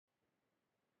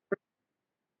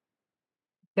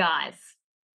Guys,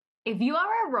 if you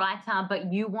are a writer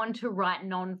but you want to write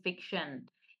nonfiction,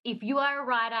 if you are a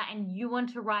writer and you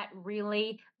want to write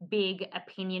really big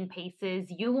opinion pieces,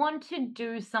 you want to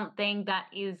do something that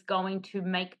is going to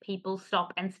make people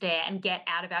stop and stare and get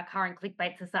out of our current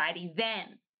clickbait society,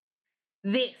 then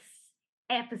this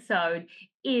episode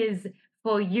is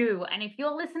for you. And if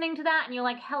you're listening to that and you're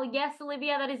like, hell yes,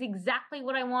 Olivia, that is exactly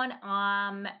what I want,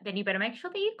 then you better make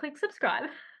sure that you click subscribe.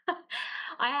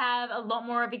 I have a lot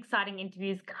more of exciting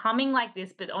interviews coming like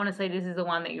this, but honestly, this is the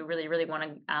one that you really, really want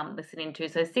to listen into.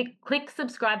 So click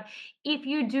subscribe. If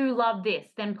you do love this,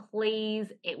 then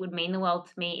please, it would mean the world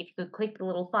to me if you could click the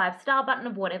little 5-star button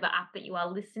of whatever app that you are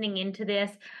listening into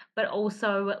this, but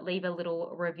also leave a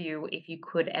little review if you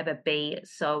could ever be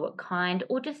so kind,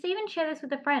 or just even share this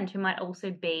with a friend who might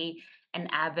also be an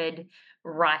avid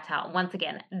writer. Once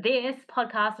again, this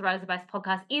podcast, the Writer's Advice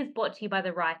podcast, is brought to you by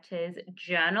the Writer's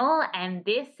Journal, and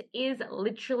this is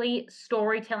literally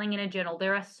storytelling in a journal.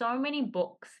 There are so many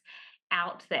books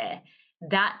out there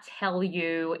that tell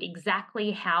you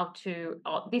exactly how to,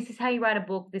 this is how you write a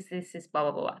book, this, blah,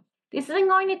 blah, blah. This isn't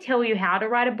going to tell you how to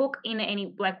write a book in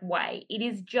any way. It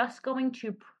is just going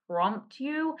to prompt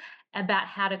you about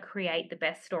how to create the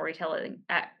best storytelling,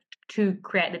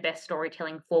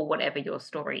 for whatever your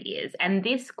story is. And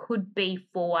this could be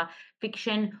for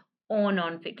fiction or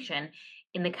nonfiction.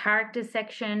 In the character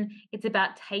section, it's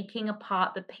about taking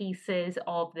apart the pieces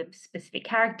of the specific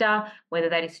character, whether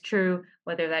that is true,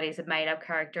 whether that is a made-up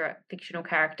character, a fictional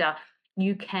character.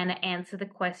 You can answer the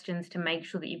questions to make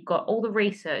sure that you've got all the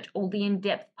research, all the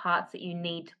in-depth parts that you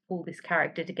need to pull this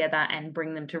character together and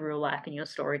bring them to real life in your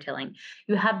storytelling.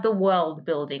 You have the world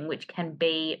building, which can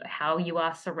be how you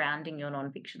are surrounding your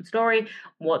nonfiction story,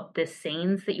 what the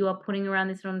scenes that you are putting around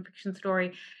this nonfiction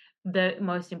story, the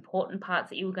most important parts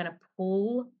that you are going to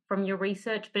pull from your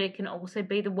research, but it can also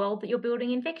be the world that you're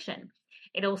building in fiction.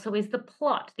 It also is the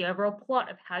plot, the overall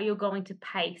plot of how you're going to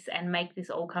pace and make this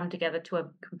all come together to a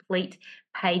complete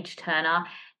page turner.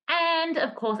 And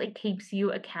of course, it keeps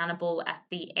you accountable at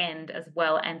the end as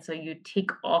well. And so you tick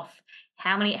off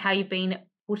how you've been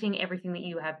putting everything that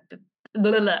you have,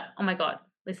 oh my God,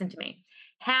 listen to me.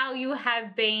 How you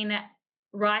have been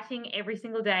writing every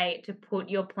single day to put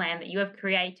your plan that you have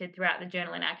created throughout the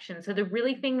journal in action. So the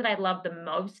really thing that I love the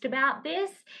most about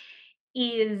this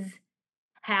is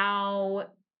how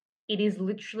it is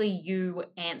literally you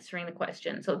answering the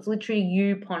question. So it's literally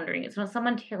you pondering. It's not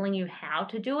someone telling you how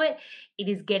to do it. It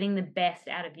is getting the best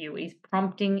out of you. It is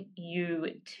prompting you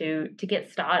to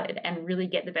get started and really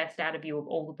get the best out of you of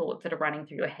all the thoughts that are running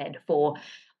through your head for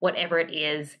whatever it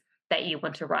is that you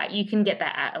want to write. You can get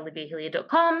that at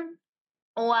oliviahelia.com,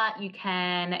 or you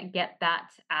can get that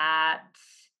at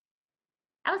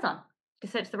Amazon.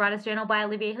 Just search The Writer's Journal by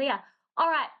Olivia Helia. All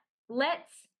right,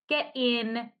 let's get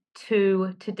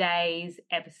into today's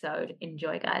episode.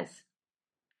 Enjoy, guys.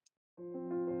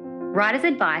 Writer's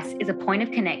Advice is a point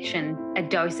of connection, a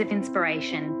dose of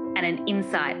inspiration, and an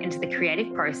insight into the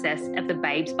creative process of the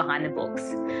babes behind the books.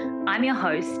 I'm your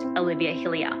host, Olivia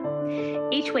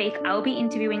Helia. Each week, I will be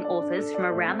interviewing authors from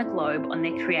around the globe on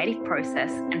their creative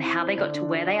process and how they got to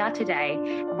where they are today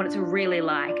and what it's really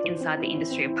like inside the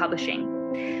industry of publishing.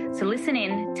 So listen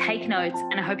in, take notes,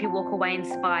 and I hope you walk away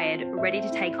inspired, ready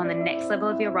to take on the next level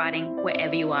of your writing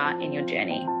wherever you are in your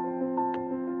journey.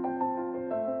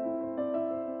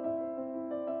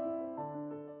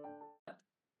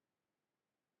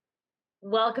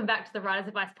 Welcome back to the Writer's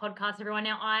Advice podcast, everyone.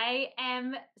 Now, I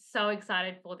am so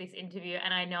excited for this interview,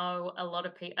 and I know a lot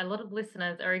of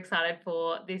listeners are excited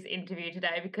for this interview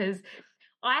today because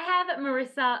I have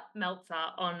Marisa Meltzer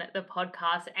on the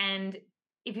podcast, and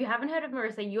if you haven't heard of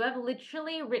Marisa, you have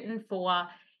literally written for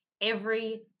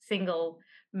every single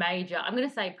major, I'm going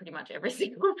to say pretty much every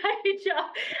single major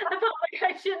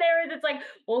publication there is. It's like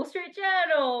Wall Street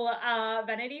Journal,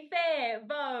 Vanity Fair,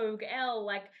 Vogue, Elle,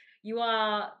 like you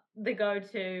are the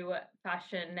go-to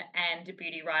fashion and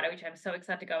beauty writer, which I'm so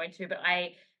excited to go into, but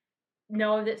I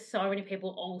know that so many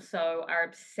people also are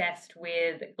obsessed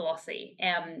with Glossy,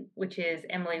 which is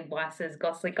Emily Weiss's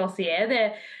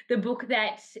Glossier, the book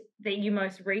that you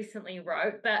most recently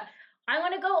wrote. But I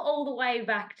want to go all the way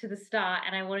back to the start,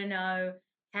 and I want to know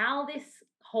how this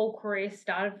whole career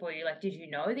started for you. Like, did you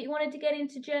know that you wanted to get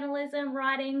into journalism,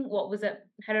 writing? What was it?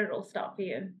 How did it all start for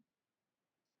you?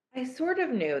 I sort of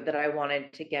knew that I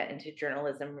wanted to get into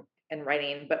journalism and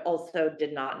writing, but also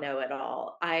did not know at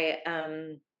all.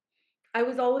 I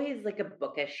was always like a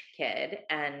bookish kid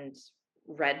and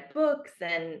read books,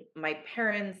 and my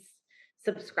parents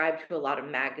subscribed to a lot of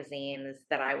magazines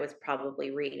that I was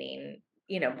probably reading,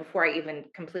 before I even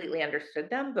completely understood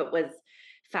them, but was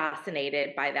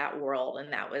fascinated by that world.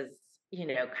 And that was,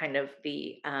 kind of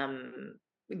the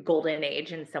golden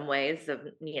age in some ways of,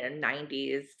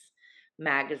 90s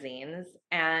magazines.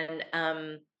 And,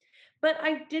 but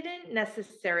I didn't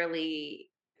necessarily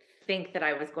think that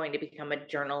I was going to become a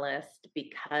journalist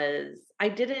because I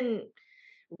didn't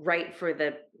write for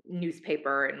the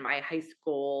newspaper in my high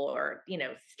school or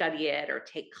study it or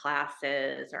take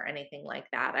classes or anything like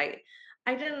that.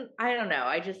 I don't know,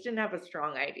 I just didn't have a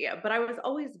strong idea, but I was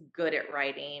always good at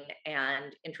writing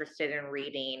and interested in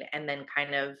reading, and then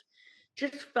kind of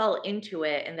just fell into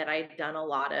it. And that I'd done a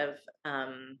lot of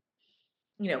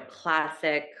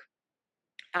classic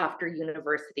after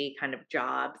university kind of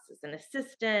jobs as an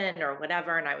assistant or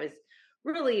whatever. And I was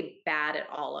really bad at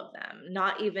all of them,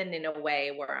 not even in a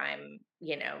way where I'm,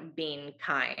 being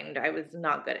kind. I was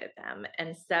not good at them.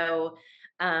 And so,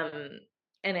 and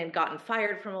had gotten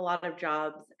fired from a lot of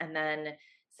jobs. And then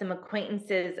some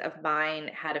acquaintances of mine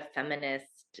had a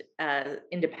feminist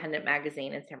independent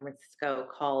magazine in San Francisco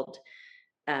called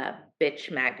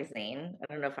Bitch Magazine. I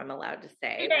don't know if I'm allowed to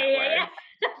say that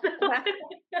word.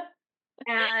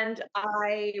 And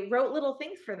I wrote little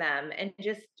things for them, and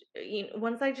just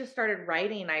once I just started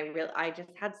writing, I just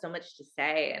had so much to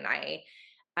say, and I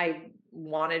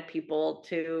wanted people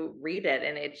to read it,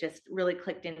 and it just really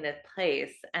clicked into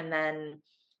place. And then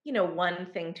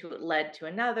one thing led to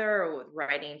another, with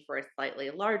writing for a slightly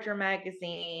larger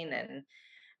magazine.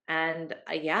 And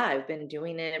yeah, I've been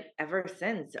doing it ever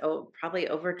since. Oh, probably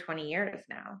over 20 years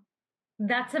now.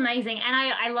 That's amazing. And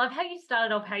I love how you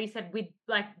started off, how you said with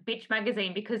like Bitch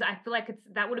Magazine, because I feel like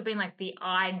that would have been like the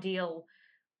ideal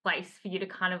place for you to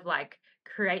kind of like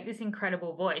create this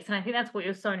incredible voice. And I think that's what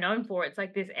you're so known for. It's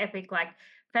like this epic, like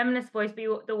feminist voice.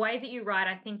 But the way that you write,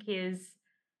 I think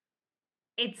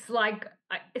it's like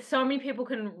so many people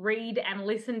can read and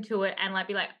listen to it and like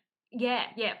be like, yeah,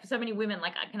 yeah. For so many women,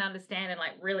 like I can understand and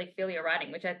like really feel your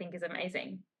writing, which I think is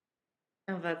amazing.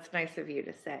 Oh, that's nice of you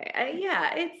to say.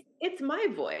 Yeah, it's my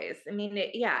voice. I mean,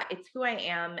 yeah, it's who I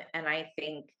am, and I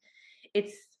think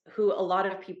it's who a lot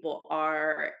of people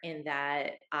are, in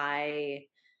that I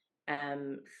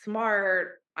am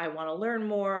smart. I want to learn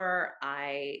more.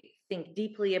 I think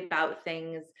deeply about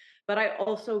things, but I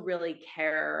also really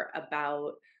care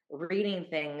about reading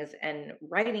things and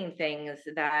writing things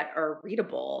that are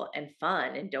readable and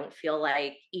fun and don't feel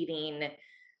like eating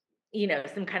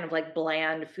some kind of like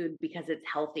bland food because it's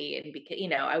healthy. And because,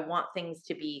 I want things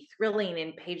to be thrilling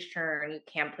and page turn. You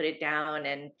can't put it down.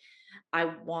 And I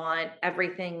want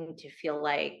everything to feel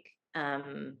like,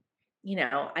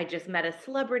 I just met a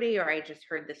celebrity, or I just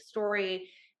heard this story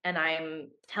and I'm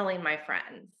telling my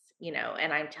friends,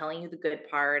 and I'm telling you the good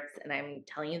parts and I'm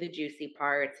telling you the juicy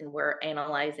parts, and we're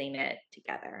analyzing it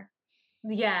together.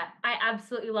 Yeah, I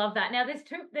absolutely love that. Now there's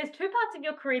two parts of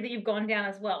your career that you've gone down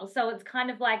as well. So it's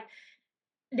kind of like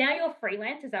now you're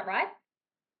freelance, is that right?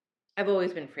 I've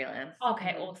always been freelance.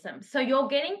 Okay, Mhm. awesome. So you're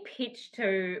getting pitched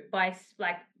to by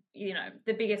like,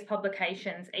 the biggest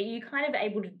publications. Are you kind of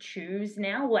able to choose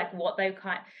now like what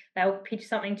they'll pitch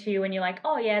something to you and you're like,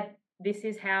 "Oh yeah, this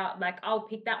is how like I'll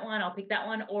pick that one,"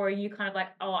 or are you kind of like,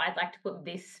 "Oh, I'd like to put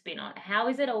this spin on." How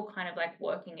is it all kind of like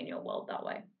working in your world that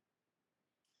way?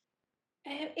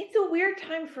 It's a weird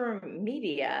time for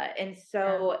media. And Yeah.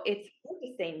 so it's hard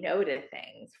to say no to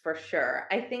things, for sure.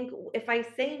 I think if I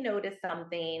say no to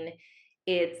something,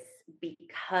 it's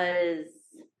because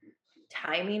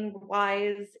timing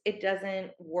wise, it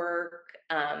doesn't work.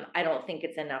 I don't think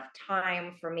it's enough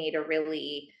time for me to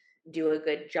really do a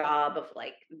good job of,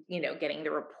 like, getting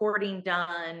the reporting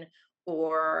done,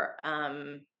 or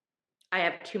I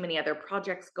have too many other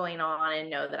projects going on and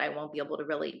know that I won't be able to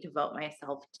really devote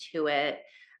myself to it.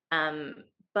 Um,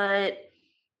 but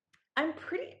I'm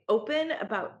pretty open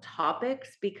about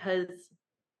topics because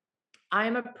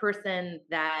I'm a person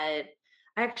that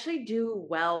I actually do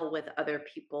well with other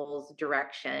people's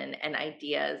direction and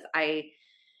ideas.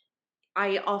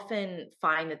 I often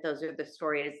find that those are the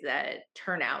stories that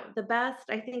turn out the best.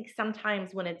 I think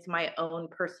sometimes when it's my own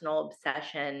personal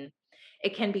obsession,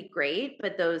 it can be great,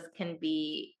 but those can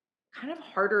be kind of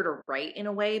harder to write in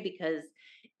a way, because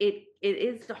it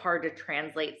is hard to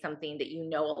translate something that you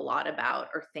know a lot about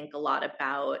or think a lot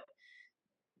about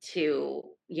to,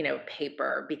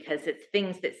 paper, because it's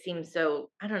things that seem so,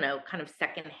 I don't know, kind of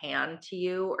secondhand to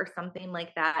you or something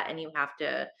like that. And you have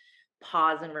to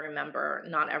pause and remember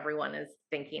not everyone is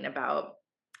thinking about,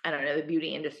 I don't know, the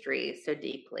beauty industry so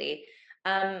deeply.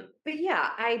 But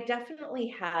yeah, I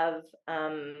definitely have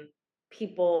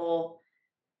people,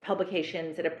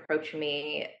 publications that approach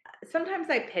me. Sometimes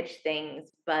I pitch things,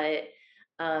 but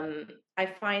I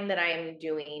find that I'm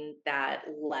doing that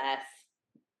less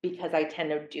because I tend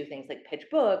to do things like pitch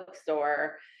books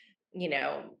or,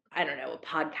 I don't know, a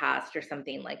podcast or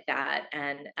something like that,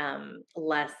 and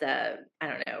less I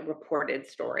don't know, reported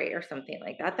story or something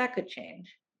like that. That could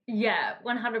change. Yeah,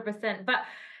 100%. But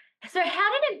so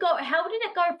how did it go? How did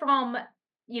it go from,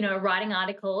 writing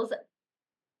articles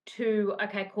to,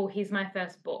 okay, cool, here's my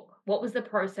first book? What was the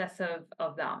process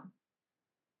of that?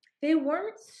 They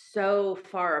weren't so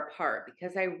far apart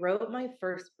because I wrote my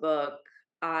first book.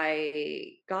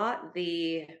 I got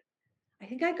the, I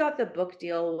think I got the book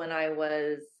deal when I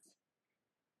was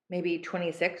maybe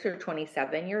 26 or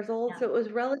 27 years old. Yeah. So it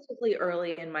was relatively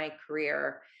early in my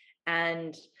career.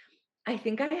 And I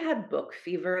think I had book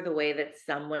fever the way that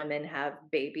some women have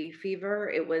baby fever.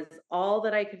 It was all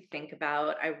that I could think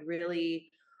about. I really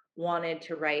wanted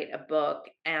to write a book,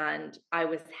 and I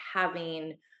was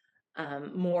having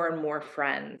more and more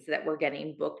friends that were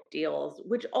getting book deals,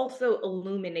 which also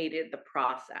illuminated the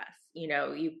process.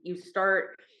 You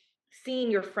start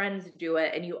seeing your friends do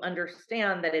it, and you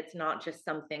understand that it's not just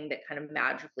something that kind of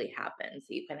magically happens.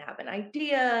 You can have an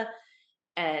idea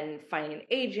and find an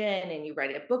agent, and you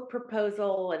write a book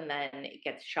proposal, and then it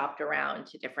gets shopped around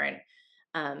to different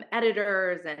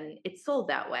editors, and it's sold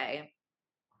that way.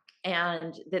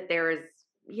 And that there is,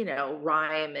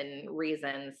 rhyme and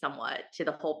reason somewhat to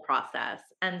the whole process.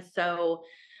 And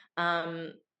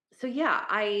um, so yeah,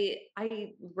 I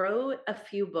wrote a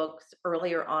few books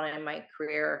earlier on in my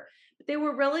career, but they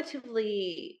were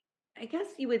relatively, I guess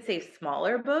you would say,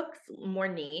 smaller books, more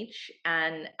niche,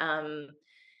 and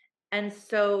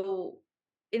so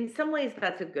in some ways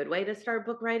that's a good way to start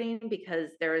book writing because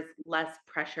there's less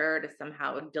pressure to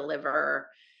somehow deliver,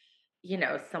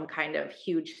 some kind of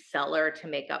huge seller to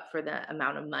make up for the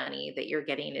amount of money that you're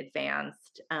getting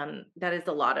advanced. That is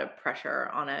a lot of pressure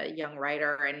on a young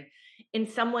writer, and in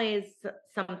some ways,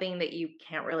 something that you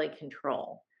can't really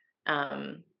control.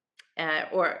 Um,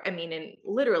 or, I mean, and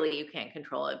literally, you can't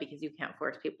control it because you can't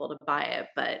force people to buy it.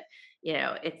 But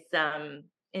it's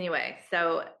anyway.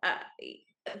 So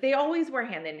they always were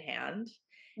hand in hand,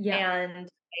 Yeah. and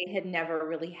I had never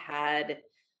really had,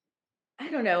 I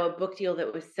don't know, a book deal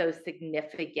that was so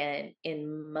significant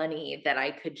in money that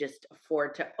I could just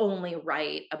afford to only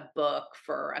write a book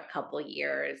for a couple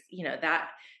years. That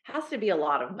has to be a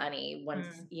lot of money once,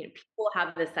 Mm. people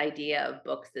have this idea of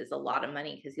books is a lot of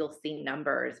money because you'll see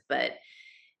numbers, but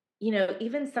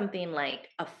even something like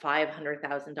a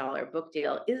 $500,000 book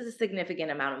deal is a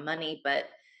significant amount of money, but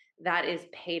that is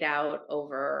paid out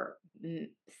over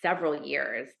several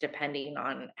years, depending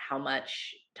on how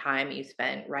much time you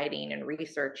spent writing and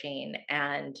researching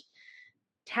and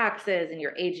taxes and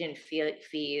your agent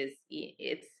fees.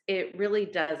 It really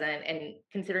doesn't. And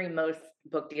considering most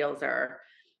book deals are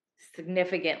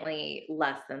significantly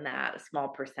less than that, a small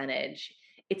percentage,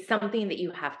 it's something that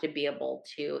you have to be able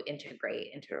to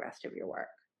integrate into the rest of your work.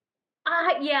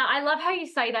 Yeah, I love how you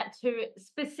say that too.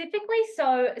 Specifically,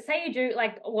 so say you do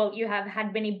like, well, you have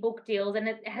had many book deals, and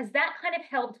has that kind of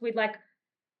helped with like,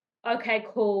 okay,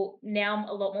 cool. Now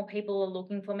a lot more people are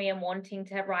looking for me and wanting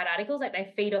to write articles. Like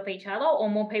they feed off each other, or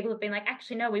more people have been like,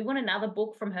 actually, no, we want another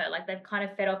book from her. Like they've kind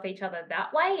of fed off each other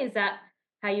that way. Is that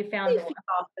how you found They yours? feed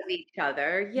off of each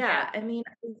other. Yeah. Yeah. I mean,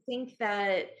 I think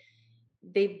that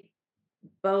they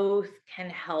both can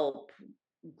help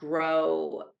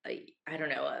grow I don't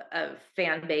know, a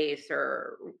fan base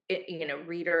or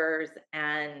readers,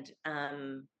 and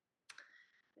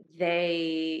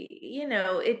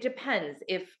it depends.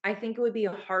 If I think it would be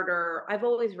harder, I've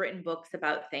always written books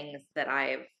about things that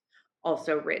I've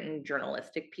also written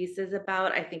journalistic pieces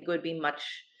about. I think it would be much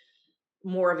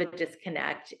more of a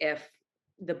disconnect if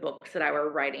the books that I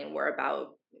were writing were about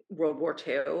World War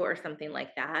II or something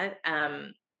like that,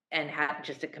 and had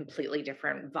just a completely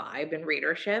different vibe and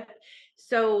readership.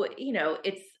 So,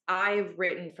 I've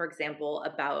written, for example,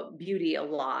 about beauty a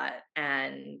lot,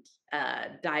 and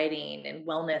dieting and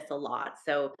wellness a lot.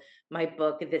 So, my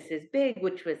book, This Is Big,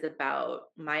 which was about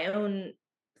my own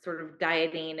sort of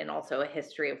dieting and also a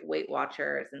history of Weight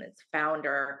Watchers and its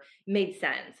founder, made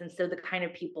sense. And so the kind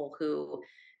of people who,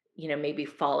 maybe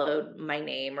followed my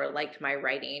name or liked my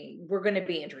writing were going to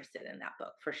be interested in that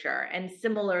book for sure. And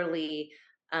similarly,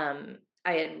 I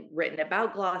had written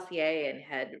about Glossier and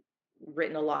had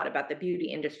written a lot about the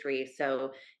beauty industry.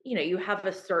 So, you have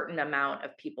a certain amount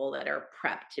of people that are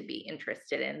prepped to be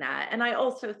interested in that. And I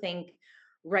also think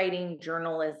writing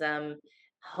journalism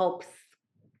helps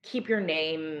keep your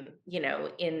name,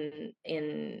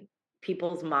 in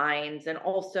people's minds. And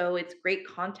also it's great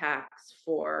contacts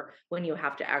for when you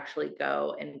have to actually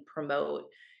go and promote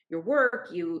your work.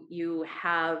 You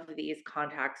have these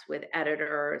contacts with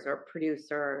editors or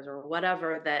producers or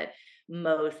whatever that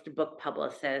most book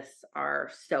publicists are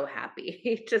so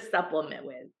happy to supplement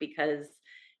with, because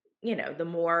the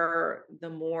more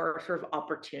sort of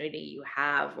opportunity you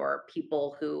have, or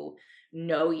people who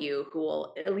know you who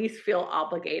will at least feel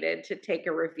obligated to take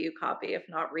a review copy, if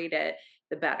not read it,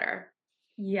 the better.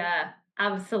 Yeah,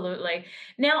 absolutely.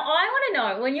 Now, I want to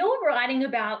know, when you're writing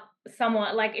about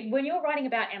someone, like when you're writing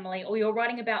about Emily or you're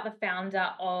writing about the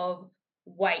founder of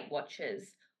Weight Watchers,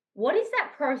 what is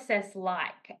that process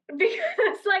like?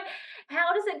 Because, like,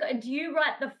 how does it go? Do you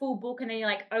write the full book and then you're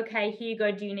like, okay, here you go.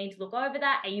 Do you need to look over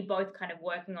that? Are you both kind of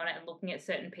working on it and looking at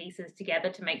certain pieces together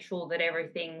to make sure that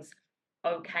everything's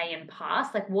okay and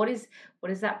passed? Like, what is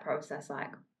that process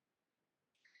like?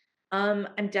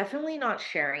 I'm definitely not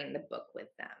sharing the book with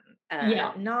them.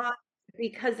 Yeah, Not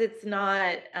because it's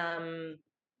my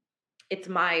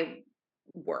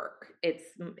work. It's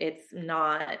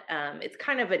not it's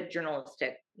kind of a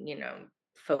journalistic,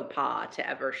 faux pas to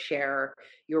ever share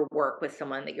your work with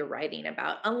someone that you're writing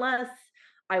about, unless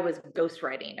I was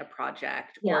ghostwriting a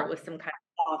project, or yeah, it was some kind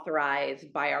of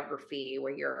authorized biography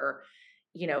where you're,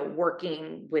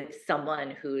 working with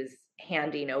someone who's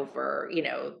handing over,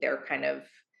 their kind of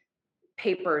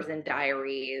papers and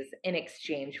diaries in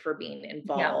exchange for being yeah,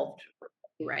 involved,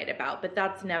 write about. But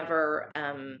that's never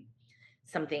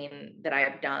something that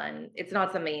I've done. It's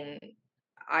not something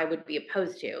I would be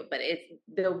opposed to, but it's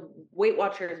the Weight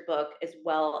Watchers book as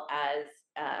well as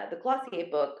the Glossier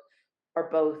book are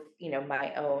both,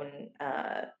 my own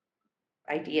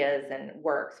ideas and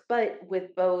works. But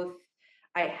with both,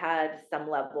 I had some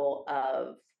level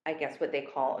of, I guess, what they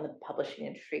call in the publishing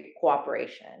industry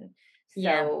cooperation.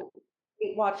 yeah, So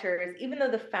Weight Watchers, even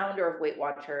though the founder of Weight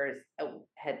Watchers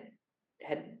had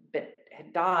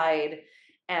died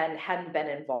and hadn't been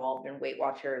involved in Weight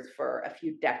Watchers for a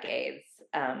few decades,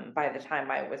 by the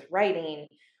time I was writing,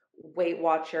 Weight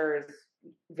Watchers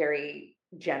very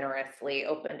generously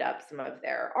opened up some of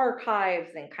their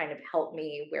archives and kind of helped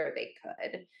me where they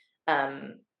could.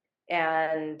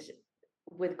 And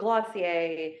with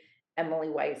Glossier, Emily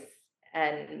Weiss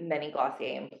and many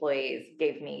Glossier employees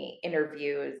gave me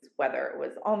interviews, whether it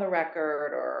was on the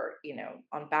record or,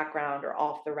 on background or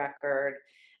off the record.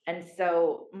 And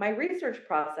so my research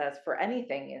process for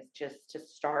anything is just to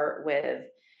start with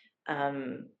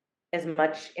um, as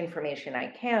much information I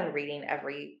can, reading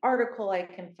every article I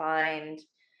can find,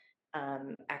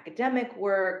 academic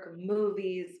work,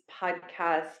 movies,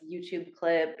 podcasts, YouTube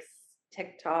clips,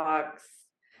 TikToks,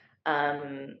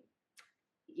 um,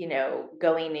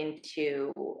 going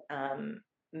into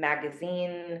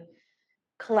magazine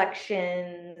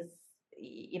collections,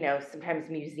 sometimes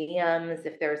museums,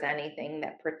 if there's anything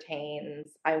that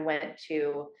pertains. I went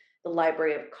to the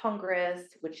Library of Congress,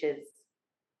 which is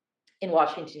in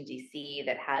Washington, D.C.,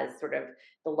 that has sort of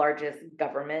the largest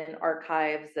government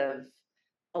archives of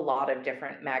a lot of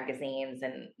different magazines,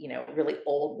 and, really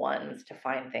old ones, to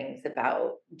find things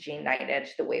about Jean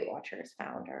Nidetch, the Weight Watchers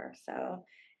founder. So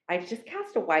I just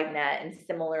cast a wide net, and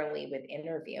similarly with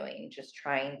interviewing, just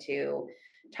trying to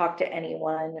talk to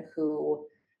anyone who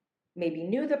maybe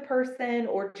knew the person,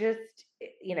 or just,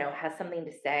 has something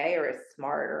to say, or is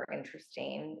smart or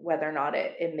interesting, whether or not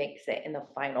it makes it in the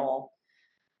final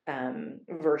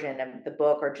version of the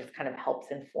book, or just kind of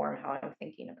helps inform how I'm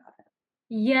thinking about it.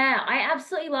 yeah. I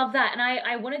absolutely love that, and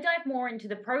I want to dive more into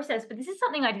the process. But this is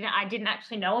something I didn't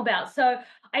actually know about. So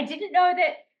I didn't know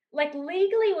that, like,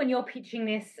 legally, when you're pitching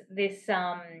this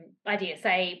idea,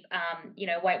 say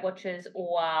Weight Watchers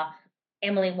or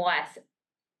Emily Weiss,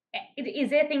 is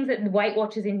there things that Weight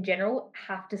Watchers in general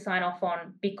have to sign off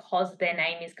on because their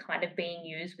name is kind of being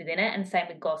used within it, and same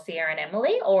with Glossier and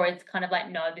Emily, or it's kind of like,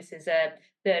 no, this is a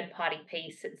third party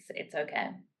piece. It's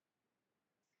okay.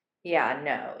 Yeah,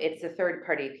 no, it's a third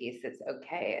party piece. It's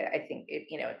okay. I think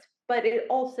but it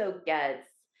also gets,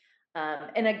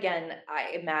 and again,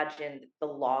 I imagine the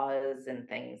laws and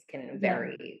things can Yeah.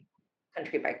 vary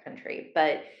country by country,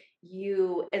 but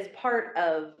you, as part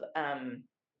of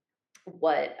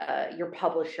what your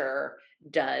publisher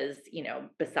does,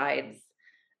 besides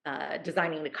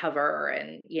designing the cover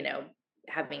and,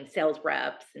 having sales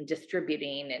reps and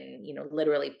distributing and,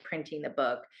 literally printing the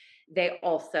book, they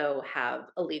also have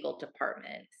a legal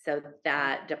department. So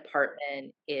that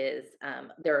department is,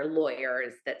 there are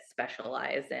lawyers that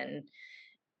specialize in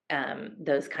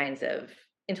those kinds of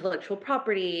intellectual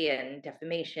property and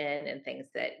defamation and things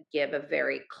that give a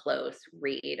very close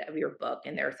read of your book.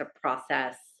 And there's a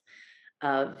process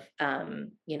of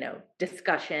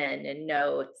discussion and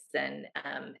notes, and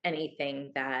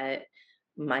anything that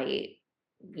might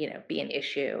be an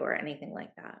issue or anything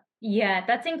like that. Yeah,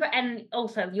 that's and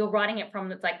also you're writing it from,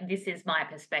 that's like, this is my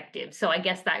perspective. So I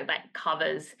guess that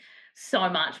covers So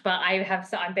much, but I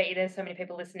bet you there's so many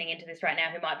people listening into this right now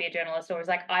who might be a journalist or is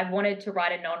like, I've wanted to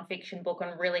write a non-fiction book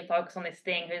and really focus on this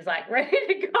thing, who's like ready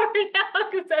to go now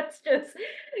because that's just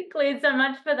cleared so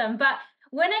much for them. But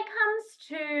when it comes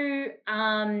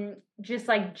to just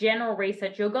like general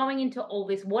research, you're going into all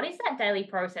this, what is that daily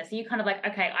process? Are you kind of like,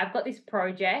 okay, I've got this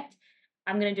project,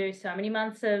 I'm going to do so many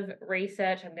months of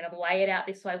research, I'm going to lay it out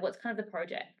this way. What's kind of the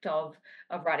project of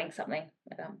writing something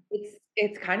like that?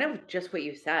 It's kind of just what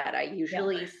you said. I Yeah.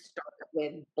 usually start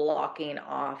with blocking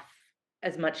off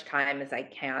as much time as I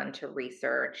can to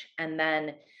research, and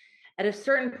then at a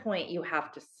certain point you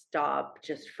have to stop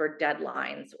just for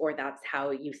deadlines, or that's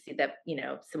how you see that,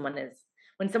 someone is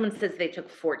when someone says they took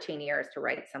 14 years to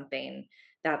write something,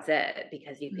 that's it,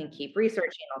 because you can keep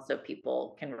researching. Also,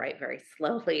 people can write very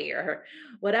slowly or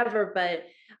whatever, but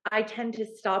I tend to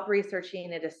stop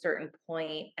researching at a certain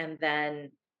point, and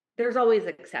then there's always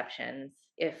exceptions.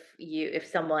 If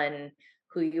someone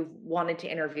who you've wanted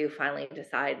to interview finally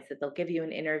decides that they'll give you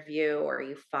an interview, or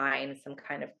you find some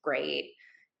kind of great,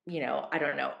 I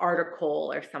don't know,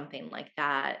 article or something like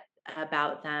that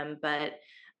about them. But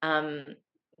um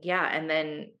yeah, and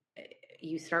then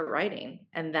you start writing,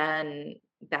 and then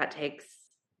that takes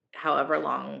however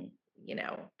long,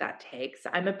 that takes.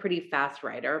 I'm a pretty fast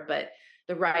writer, but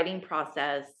the writing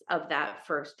process of that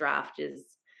first draft is,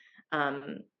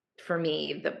 um for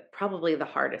me, the probably the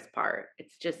hardest part.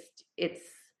 It's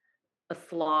a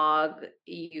slog.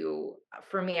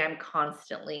 For me, I'm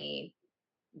constantly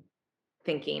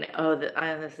thinking, oh,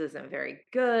 this isn't very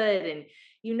good. And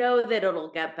you know that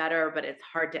it'll get better, but it's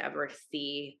hard to ever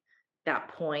see that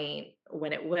point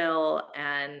when it will.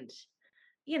 And,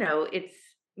 it's,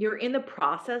 you're in the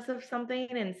process of something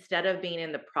instead of being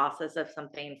in the process of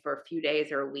something for a few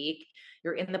days or a week.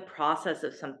 You're in the process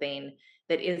of something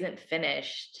that isn't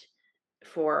finished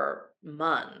for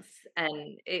months.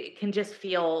 And it can just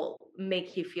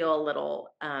make you feel a little,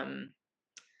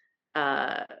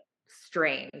 uh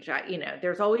strange.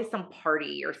 There's always some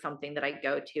party or something that I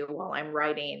go to while I'm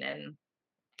writing, and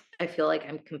I feel like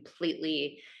I'm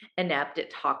completely inept at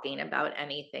talking about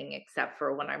anything except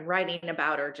for when I'm writing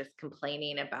about or just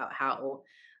complaining about how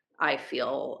I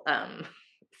feel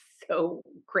so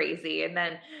crazy. And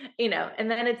then,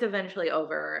 it's eventually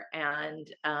over, and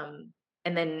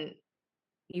then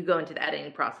you go into the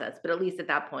editing process, but at least at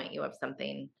that point you have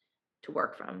something to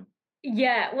work from.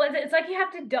 Yeah, well, it's like you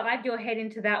have to dive your head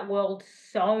into that world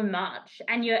so much,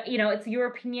 and it's your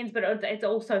opinions, but it's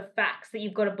also facts that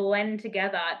you've got to blend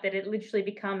together. That it literally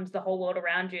becomes the whole world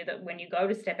around you. That when you go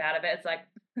to step out of it, it's like,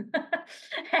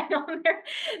 hang on,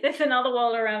 there's another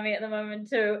world around me at the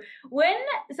moment too. When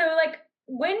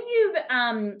you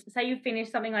say you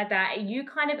finish something like that, are you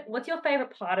kind of, what's your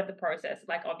favorite part of the process?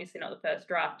 Like, obviously not the first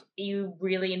draft. Are you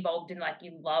really involved in, like,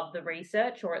 you love the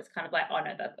research, or it's kind of like, oh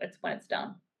no, it's when it's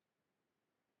done.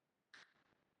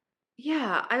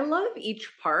 Yeah, I love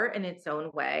each part in its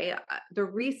own way. The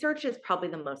research is probably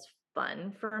the most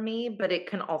fun for me, but it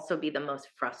can also be the most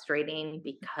frustrating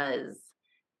because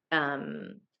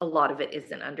a lot of it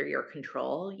isn't under your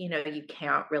control. You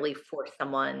can't really force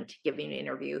someone to give you an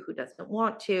interview who doesn't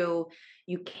want to.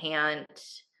 You can't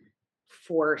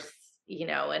force,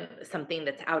 and something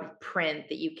that's out of print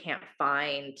that you can't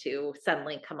find to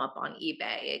suddenly come up on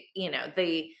eBay.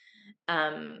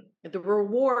 The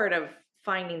reward of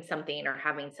finding something or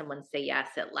having someone say yes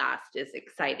at last is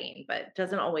exciting, but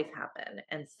doesn't always happen.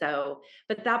 And so,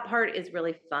 but that part is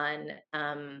really fun.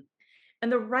 And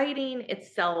the writing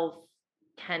itself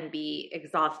can be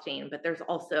exhausting, but there's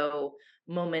also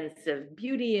moments of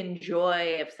beauty and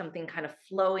joy of something kind of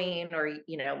flowing, or,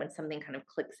 when something kind of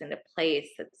clicks into place,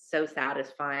 that's so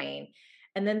satisfying.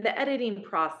 And then the editing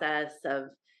process of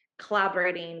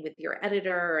collaborating with your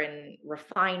editor and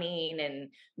refining and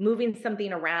moving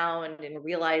something around and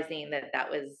realizing that that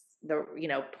was the,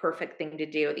 perfect thing to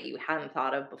do that you hadn't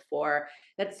thought of before,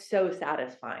 that's so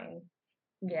satisfying.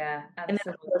 Yeah, And then,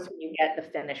 of absolutely. course, when you get the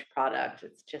finished product,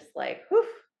 it's just like, whew,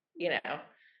 such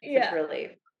Yeah.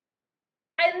 relief.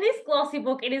 And this glossy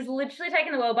book, it is literally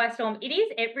taking the world by storm. It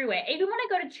is everywhere. Even when I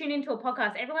go to tune into a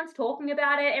podcast, everyone's talking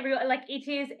about it. Everyone, like, it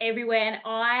is everywhere. And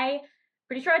I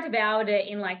pretty sure I devoured it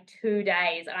in like 2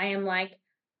 days. I am like,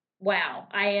 wow,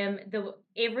 I am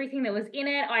everything that was in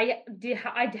it. I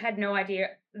had no idea.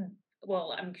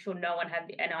 Well, I'm sure no one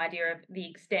had an idea of the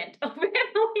extent of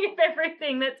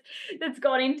everything that's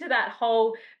gone into that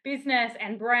whole business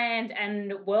and brand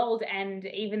and world, and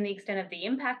even the extent of the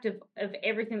impact of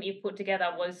everything that you've put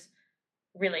together was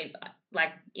really,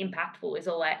 like, impactful is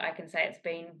all I can say. It's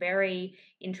been very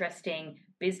interesting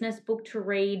business book to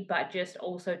read, but just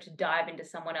also to dive into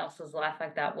someone else's life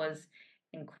like that was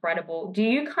incredible. Do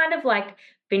you kind of like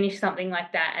finish something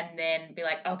like that and then be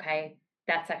like, okay,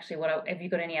 that's actually what have you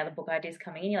got any other book ideas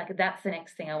coming in? You're like, that's the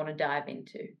next thing I want to dive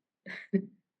into.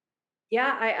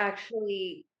 Yeah, I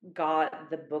actually got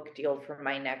the book deal for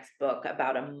my next book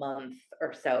about a month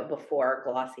or so before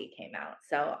Glossy came out.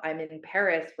 So I'm in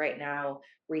Paris right now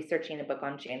researching a book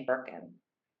on Jane Birkin.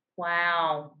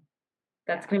 Wow.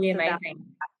 That's Yeah, going to be so amazing.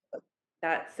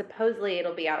 that supposedly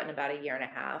it'll be out in about a year and a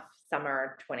half,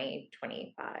 summer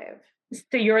 2025.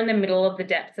 So you're in the middle of the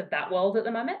depths of that world at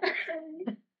the moment?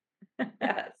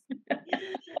 Yes.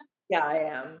 Yeah, I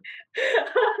am.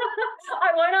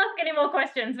 I won't ask any more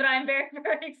questions, but I'm very,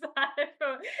 very excited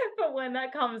for when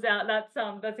that comes out.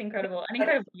 That's incredible. And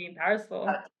incredible to be in Paris for.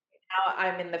 Now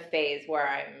I'm in the phase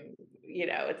where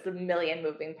it's a million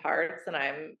moving parts and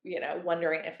I'm,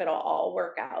 wondering if it'll all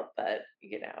work out, but,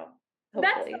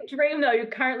 That's hopefully. the dream though. You're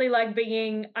currently like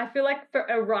I feel like for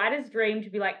a writer's dream to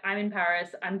be like, I'm in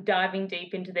Paris, I'm diving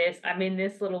deep into this, I'm in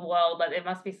this little world. Like there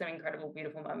must be some incredible,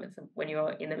 beautiful moments when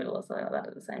you're in the middle of something like that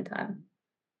at the same time.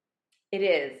 It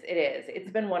is. It is.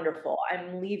 It's been wonderful.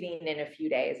 I'm leaving in a few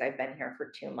days. I've been here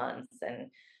for 2 months and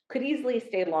could easily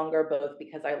stay longer, both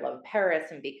because I love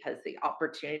Paris and because the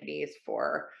opportunities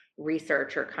for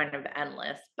research are kind of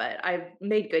endless. But I've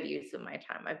made good use of my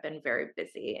time. I've been very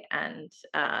busy, and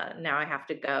now I have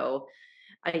to go,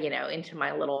 into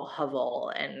my little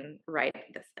hovel and write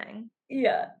this thing.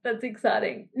 Yeah, that's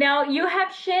exciting. Now, you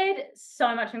have shared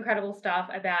so much incredible stuff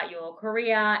about your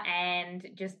career and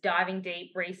just diving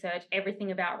deep research,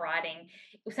 everything about writing.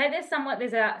 Say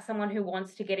someone who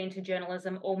wants to get into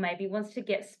journalism or maybe wants to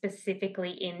get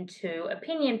specifically into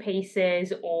opinion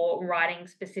pieces or writing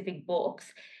specific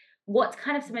books. What's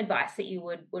kind of some advice that you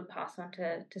would pass on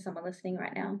to someone listening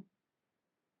right now?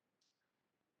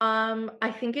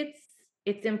 I think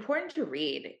it's important to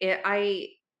read. I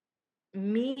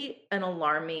meet an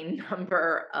alarming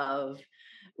number of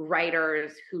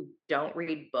writers who don't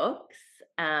read books,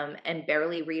 and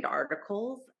barely read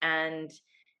articles. And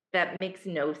that makes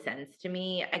no sense to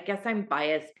me. I guess I'm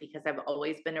biased because I've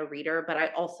always been a reader, but I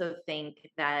also think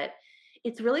that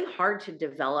it's really hard to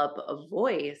develop a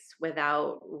voice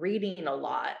without reading a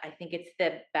lot. I think it's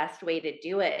the best way to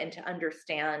do it and to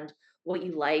understand what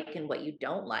you like and what you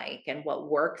don't like and what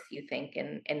works, you think,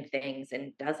 in things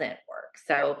and doesn't work.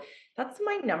 So that's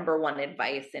my number one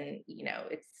advice. And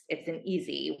it's an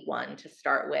easy one to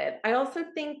start with. I also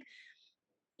think,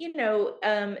 you know,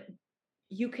 um,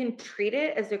 you can treat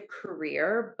it as a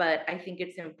career, but I think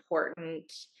it's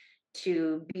important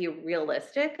to be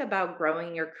realistic about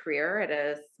growing your career at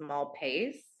a small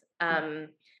pace. Um,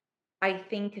 I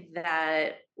think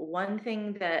that one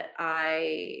thing that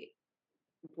I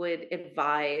would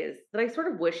advise, that I sort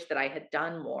of wish that I had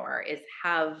done more, is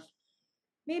have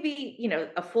maybe,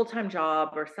 a full-time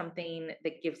job or something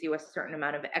that gives you a certain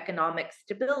amount of economic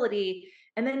stability,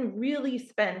 and then really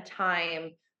spend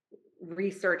time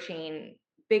researching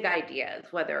big ideas,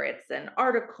 whether it's an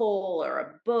article or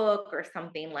a book or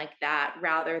something like that,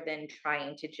 rather than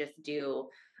trying to just do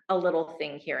a little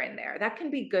thing here and there. That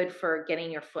can be good for getting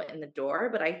your foot in the door,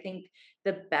 but I think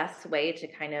the best way to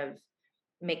kind of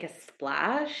make a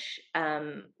splash,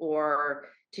 or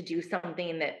to do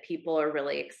something that people are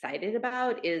really excited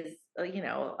about, is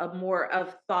a more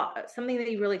of thought, something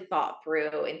that you really thought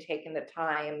through and taken the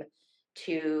time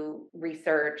to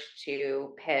research,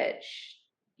 to pitch,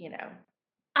 you know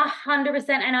 100%.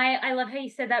 And I love how you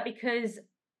said that because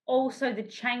also the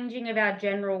changing of our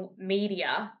general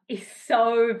media is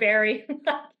so very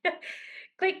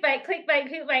clickbait, clickbait,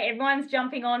 clickbait. Everyone's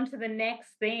jumping on to the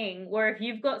next thing. Where if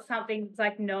you've got something that's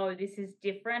like, no, this is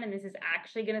different and this is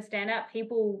actually going to stand out,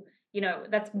 people,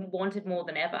 that's wanted more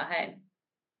than ever. Hey.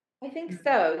 I think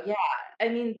so. Yeah. I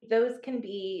mean, those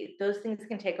things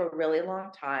can take a really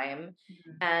long time,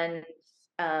 Mhm. and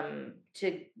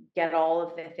to get all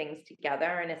of the things together,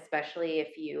 and especially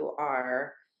if you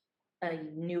are a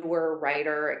newer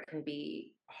writer, it can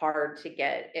be hard to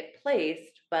get it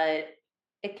placed, but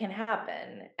it can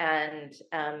happen. And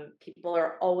people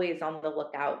are always on the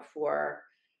lookout for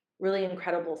really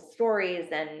incredible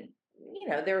stories. And,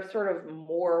 there are sort of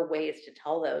more ways to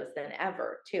tell those than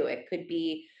ever, too. It could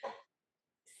be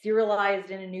serialized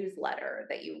in a newsletter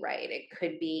that you write, it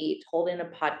could be told in a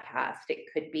podcast, it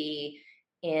could be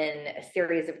in a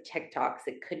series of TikToks,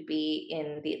 it could be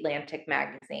in the Atlantic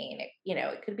magazine,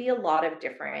 it could be a lot of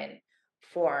different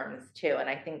forms too. And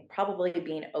I think probably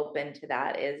being open to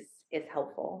that is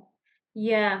helpful.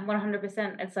 Yeah,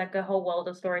 100%. It's like a whole world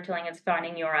of storytelling. It's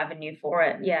finding your avenue for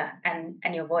it. Yeah. And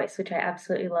your voice, which I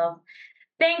absolutely love.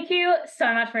 Thank you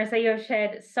so much, Marissa. You have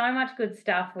shared so much good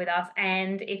stuff with us.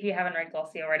 And if you haven't read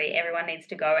Glossy already, everyone needs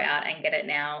to go out and get it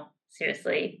now.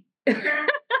 Seriously.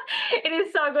 It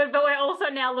is so good, but we're also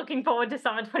now looking forward to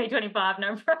summer 2025.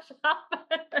 No pressure.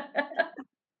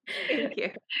 Thank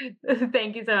you.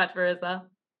 Thank you so much, Marissa.